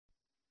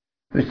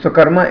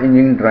Vishwakarma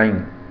engineering drawing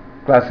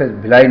classes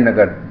Bhilai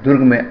Nagar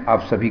Durg में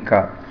आप सभी का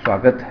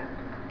स्वागत है।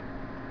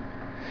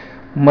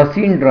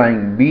 Machine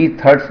drawing B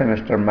third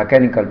semester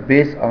mechanical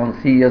based on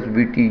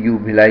CSVTU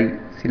Bhilai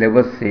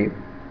syllabus से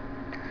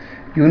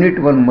यूनिट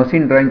 1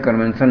 मशीन ड्राइंग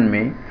कन्वेंशन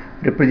में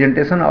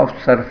representation of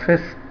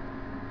surface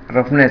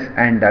roughness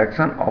and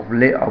direction of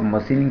lay off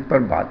machining पर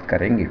बात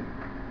करेंगे।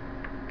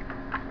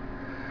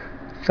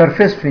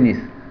 Surface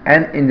finish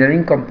an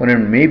engineering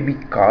component में B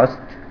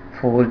cast,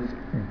 forged,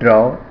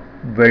 draw,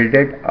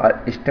 welded or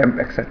stamp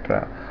etc.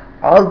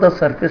 All the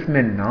surface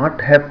may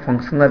not have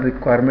functional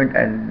requirement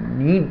and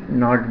need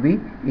not be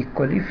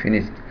equally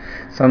finished.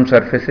 Some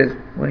surfaces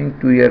owing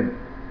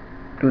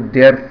to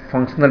their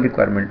functional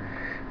requirement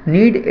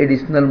need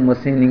additional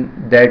machining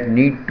that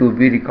need to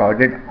be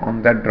recorded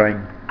on the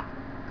drawing.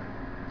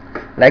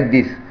 Like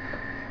this,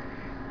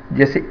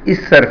 जैसे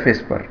इस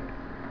surface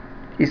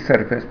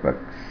पर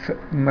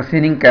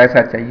machining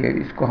कैसा चाहिए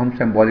इसको हम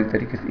symbolic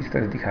तरीके से इस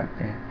तरह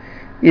दिखाते हैं।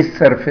 इस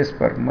सरफेस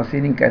पर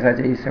मशीनिंग कैसा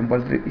चाहिए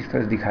सिंबल इस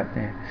तरह दिखाते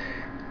हैं।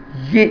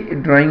 ये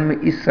ड्राइंग में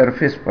इस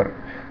सरफेस पर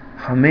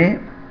हमें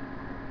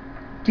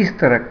किस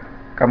तरह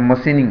का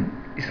मशीनिंग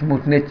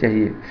स्मूथनेस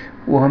चाहिए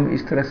वो हम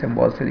इस तरह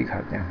सिंबल से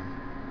दिखाते हैं।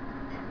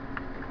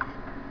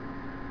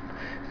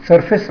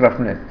 Surface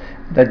roughness,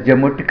 the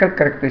geometrical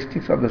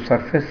characteristics of the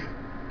surface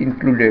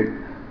included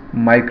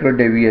micro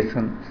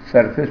deviation,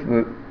 surface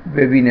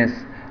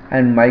वेवीनेस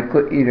and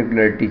micro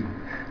irregularity.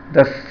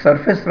 The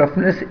surface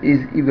roughness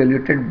is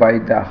evaluated by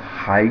the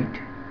height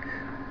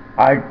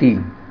RT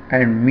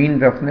and mean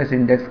roughness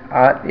index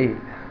RA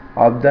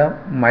of the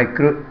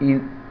micro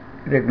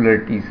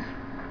irregularities.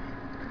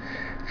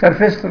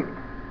 Surface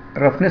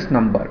roughness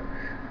number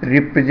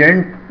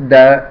represent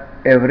the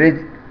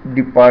average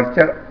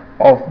departure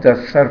of the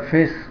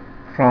surface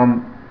from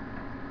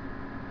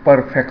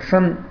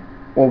perfection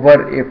over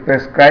a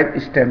prescribed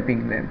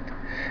stamping length,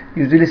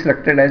 usually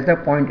selected as the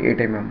 0.8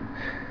 mm.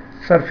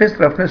 Surface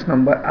roughness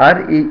number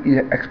RA is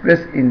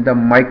expressed in the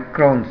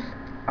microns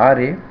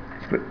RA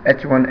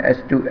H1,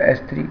 H2,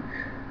 H3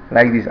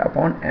 like this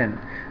upon N.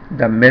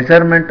 The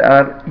measurements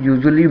are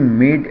usually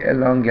made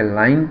along a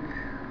line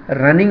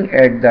running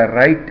at the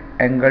right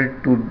angle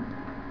to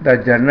the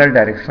general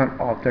direction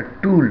of the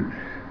tool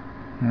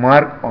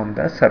marked on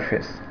the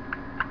surface.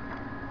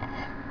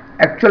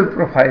 Actual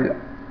profile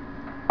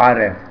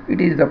RF,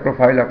 it is the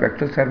profile of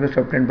actual surface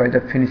obtained by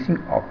the finishing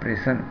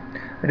operation.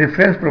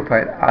 Reference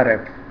profile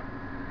RF,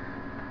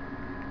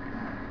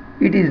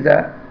 it is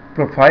the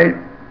profile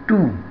to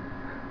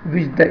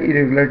which the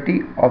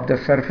irregularity of the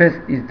surface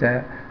is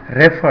the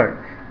referred.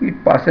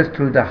 It passes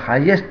through the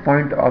highest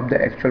point of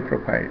the actual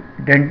profile.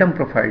 Dentum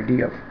profile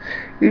DF,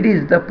 it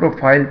is the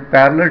profile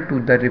parallel to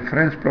the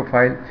reference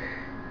profile.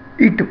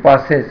 It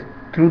passes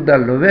through the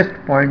lowest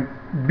point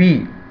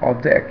B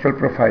of the actual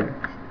profile.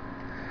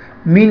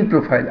 Mean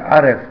profile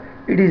RF,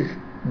 it is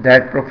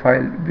that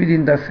profile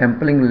within the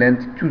sampling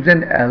length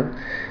chosen L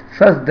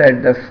such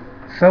that the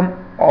sum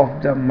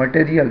of the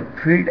material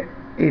field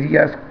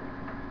areas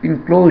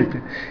enclosed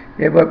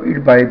above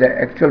it by the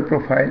actual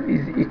profile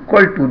is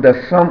equal to the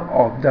sum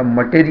of the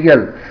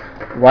material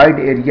wide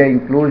area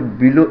enclosed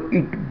below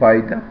it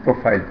by the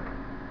profile.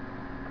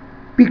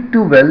 Peak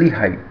to valley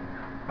height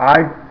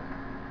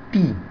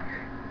RT,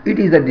 it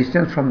is the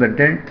distance from the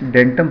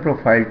dentum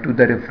profile to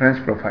the reference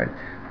profile.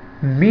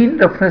 Mean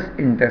roughness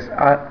index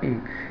RA,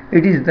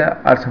 it is the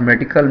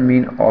arithmetical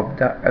mean of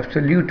the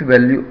absolute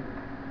value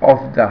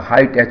of the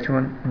height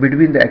H1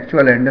 between the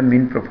actual and the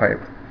mean profile.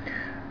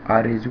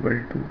 R is equal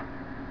to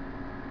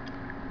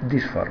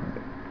this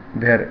formula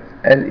where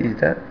L is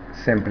the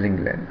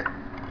sampling length.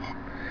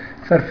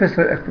 Surface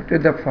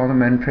expected from the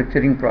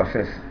manufacturing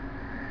process,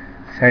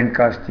 sand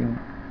casting,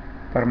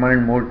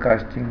 permanent mold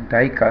casting,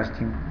 die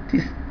casting,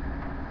 these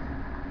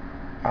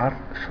are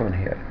shown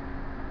here.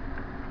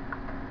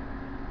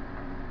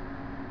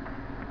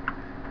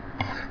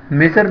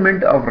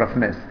 Measurement of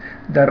roughness,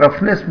 the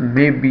roughness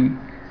may be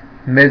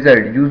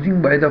measured using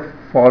by the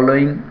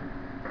following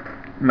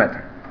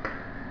method: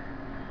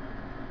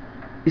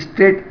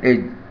 straight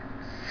edge,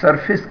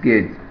 surface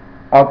gauge,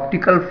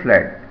 optical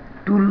flat,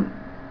 tool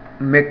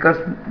maker's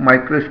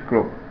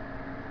microscope,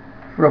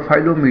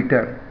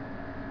 profilometer,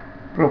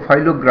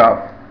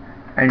 profilograph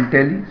and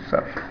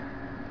telesurf.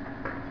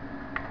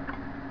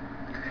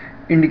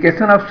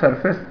 Indication of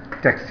surface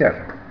texture,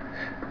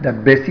 the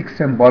basic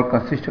symbol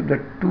consists of the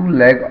two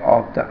legs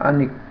of the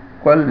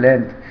unequal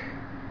length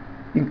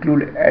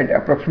include at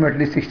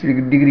approximately 60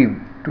 degrees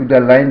to the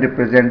line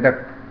represent the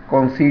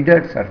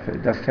considered surface.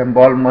 The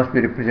symbol must be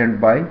represented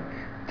by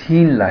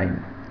thin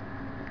line.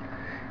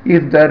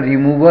 If the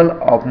removal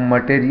of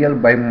material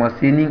by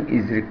machining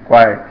is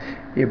required,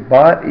 a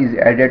bar is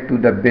added to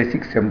the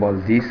basic symbol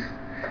this.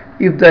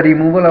 If the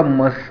removal of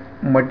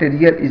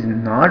material is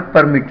not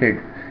permitted,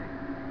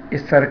 a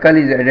circle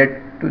is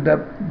added to the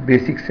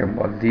basic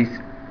symbol this.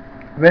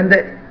 When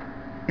the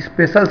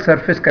special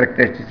surface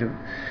characteristics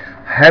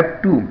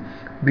have to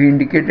be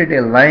indicated,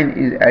 a line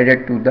is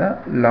added to the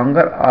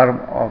longer arm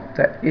of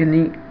the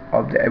any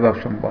of the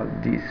above symbol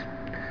this.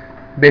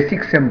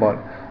 Basic symbol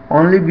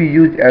only be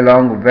used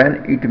along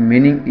when its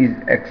meaning is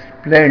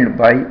explained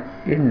by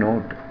a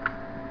note.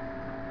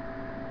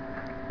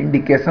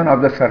 Indication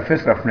of the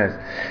surface roughness.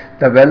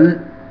 The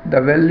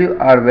value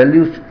or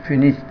values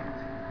finished.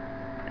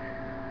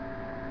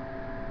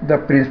 The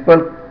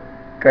principal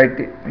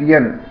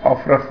criterion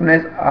of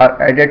roughness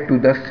are added to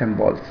the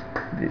symbols.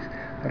 This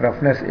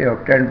roughness A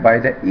obtained by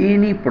the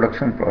any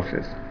production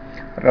process.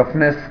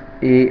 Roughness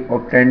A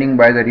obtaining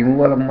by the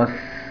removal of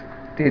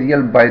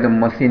material by the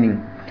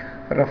machining.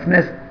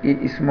 Roughness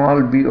A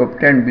small b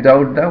obtained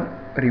without the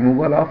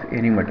removal of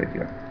any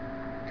material.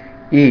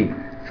 A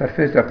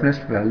surface roughness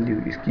value,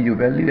 इसकी जो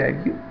value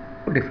आएगी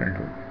वो different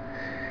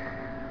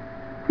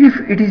होगी.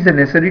 If it is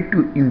necessary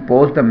to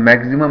impose the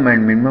maximum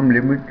and minimum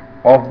limit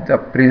of the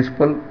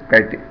principal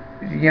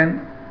criterion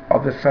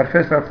of the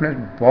surface roughness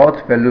both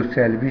value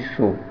shall be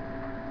show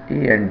A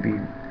and B.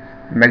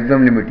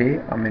 Maximum limit ए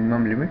और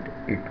minimum limit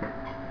A2.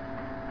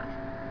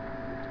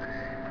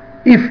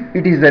 If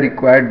it is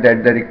required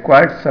that the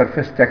required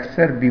surface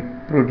texture be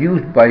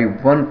produced by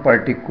one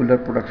particular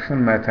production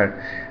method,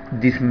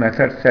 this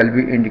method shall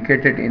be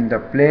indicated in the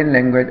plain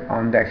language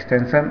on the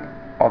extension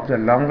of the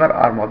longer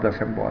arm of the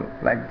symbol,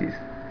 like this.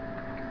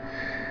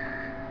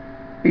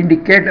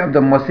 Indicate of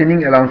the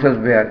machining allowances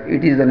where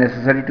it is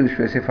necessary to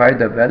specify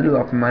the value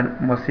of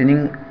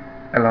machining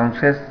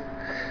allowances.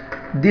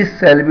 This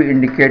shall be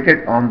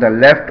indicated on the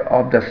left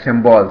of the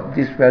symbol.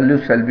 This value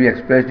shall be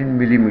expressed in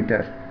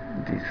millimeter.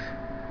 This.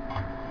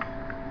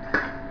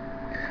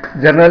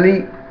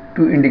 Generally,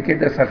 to indicate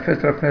the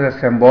surface roughness, a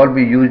symbol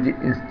be used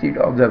instead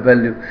of the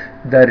value,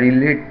 the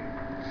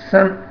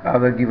relation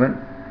of a given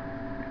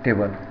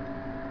table.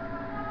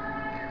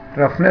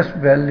 Roughness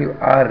value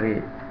RA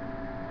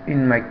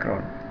in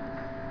micron,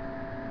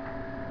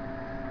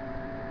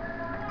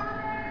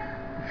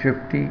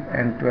 50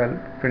 and 12,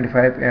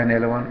 25 and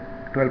 11,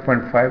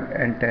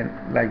 12.5 and 10,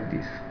 like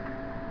this.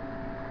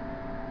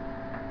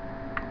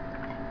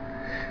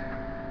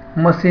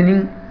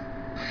 Machining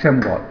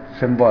symbol.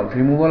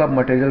 Removal of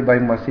material by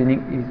machining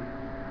is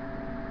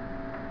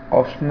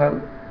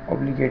optional,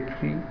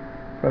 obligatory,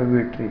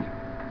 prohibitory,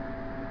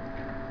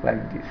 like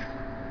this.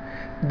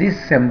 This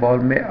symbol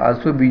may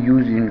also be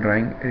used in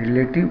drawing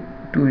relative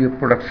to a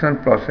production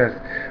process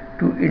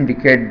to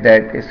indicate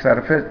that a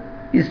surface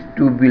is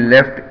to be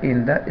left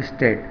in the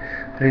state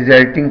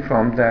resulting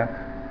from the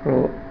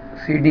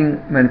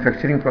preceding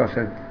manufacturing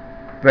process,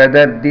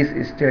 whether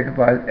this state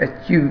was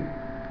achieved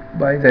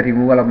by the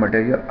removal of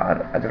material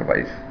or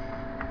otherwise.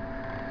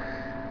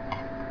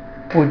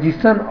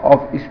 Position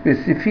of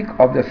specific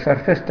of the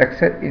surface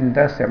texture in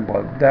the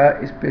symbol.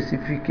 The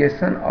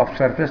specification of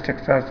surface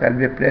texture shall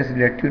be placed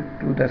relative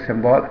to the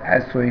symbol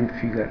as shown in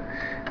figure.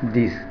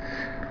 This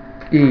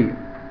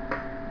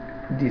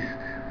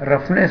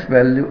roughness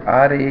value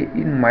RA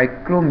in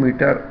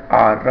micrometer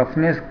R,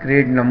 roughness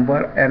grade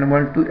number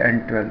N1 to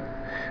N12.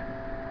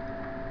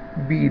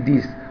 B.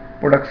 This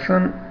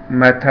production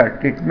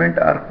method, treatment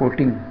or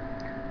coating.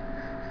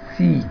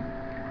 C.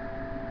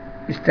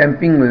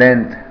 Stamping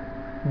length.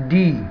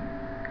 D.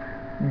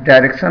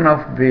 Direction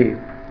of way.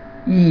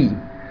 E.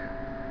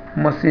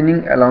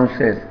 Machining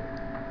allowances,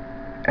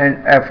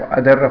 and F.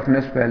 Other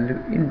roughness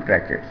value in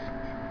brackets.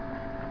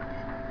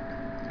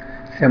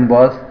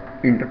 Symbols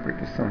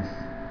interpretations.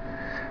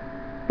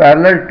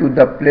 Parallel to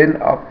the plane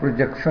of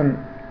projection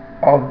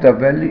of the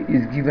value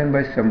is given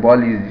by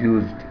symbol is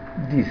used.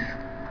 This.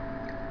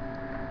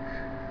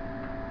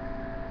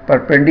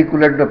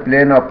 Perpendicular to the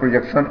plane of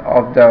projection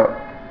of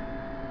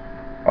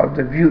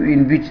the view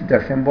in which the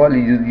symbol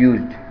is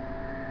used.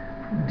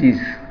 This.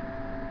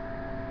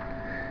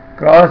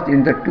 Crossed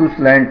in the two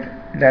slant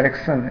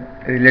direction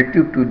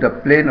relative to the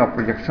plane of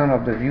projection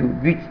of the view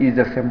which is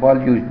the symbol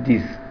used.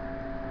 This.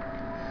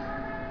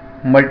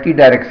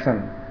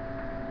 Multi-direction.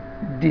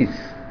 This.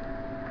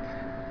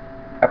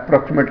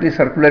 Approximately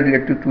circular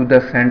relative to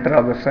the center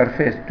of the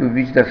surface to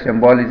which the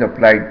symbol is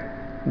applied.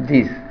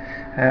 This.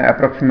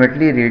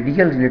 Approximately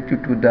radial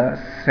relative to the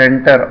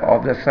center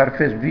of the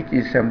surface which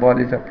is symbol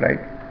is applied,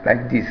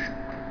 like this.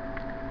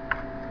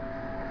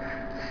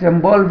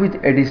 Symbol with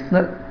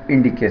additional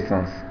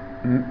indications.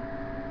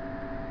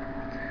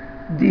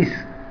 This.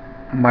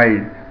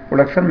 Mild.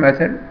 Production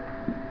method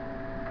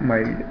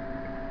mild.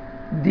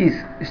 This.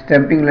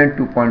 Stamping length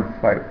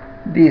 2.5.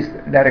 This.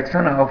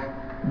 Direction of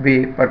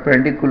way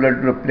perpendicular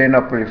to the plane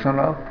of projection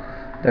of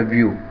the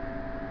view.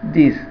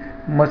 This.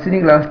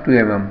 Machining allowance 2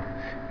 mm.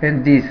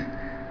 And this.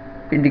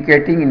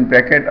 Indicating in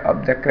bracket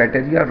of the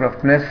criteria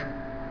roughness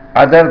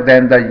other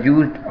than the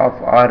use of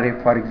RA,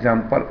 for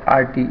example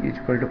RT is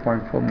equal to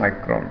 0.4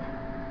 micron.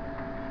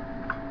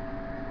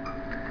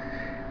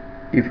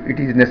 If it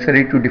is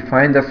necessary to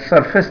define the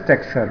surface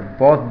texture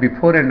both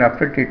before and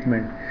after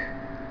treatment,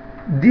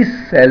 this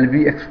shall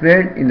be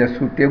explained in the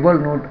suitable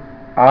note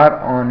or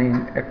on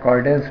in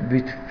accordance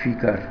with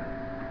figure.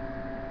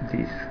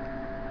 This.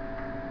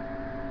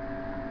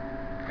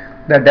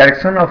 The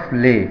direction of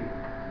lay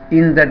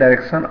in the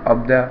direction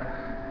of the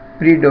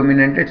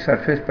predominant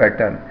surface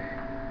pattern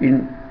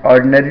in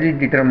ordinarily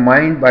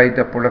determined by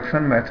the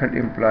production method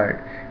employed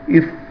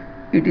if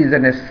it is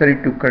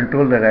necessary to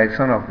control the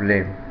direction of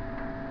lay.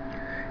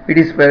 It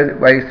is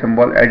by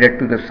symbol added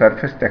to the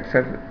surface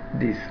texture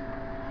this.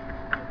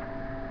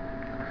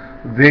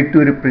 Way to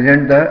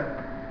represent the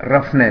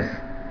roughness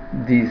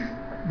this,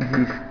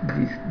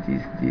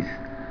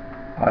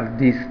 or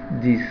this,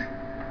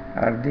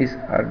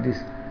 or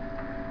this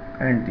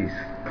and this.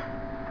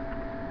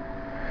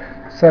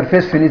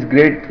 Surface finish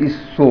grade is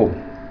so.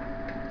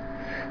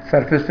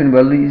 Surface finish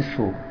value is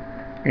so.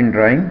 In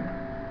drawing,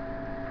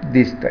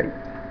 this type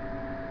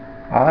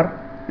or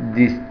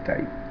this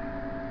type.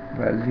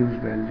 Values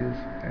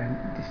and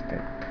this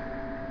type.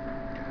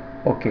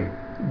 Okay,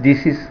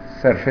 this is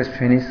surface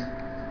finish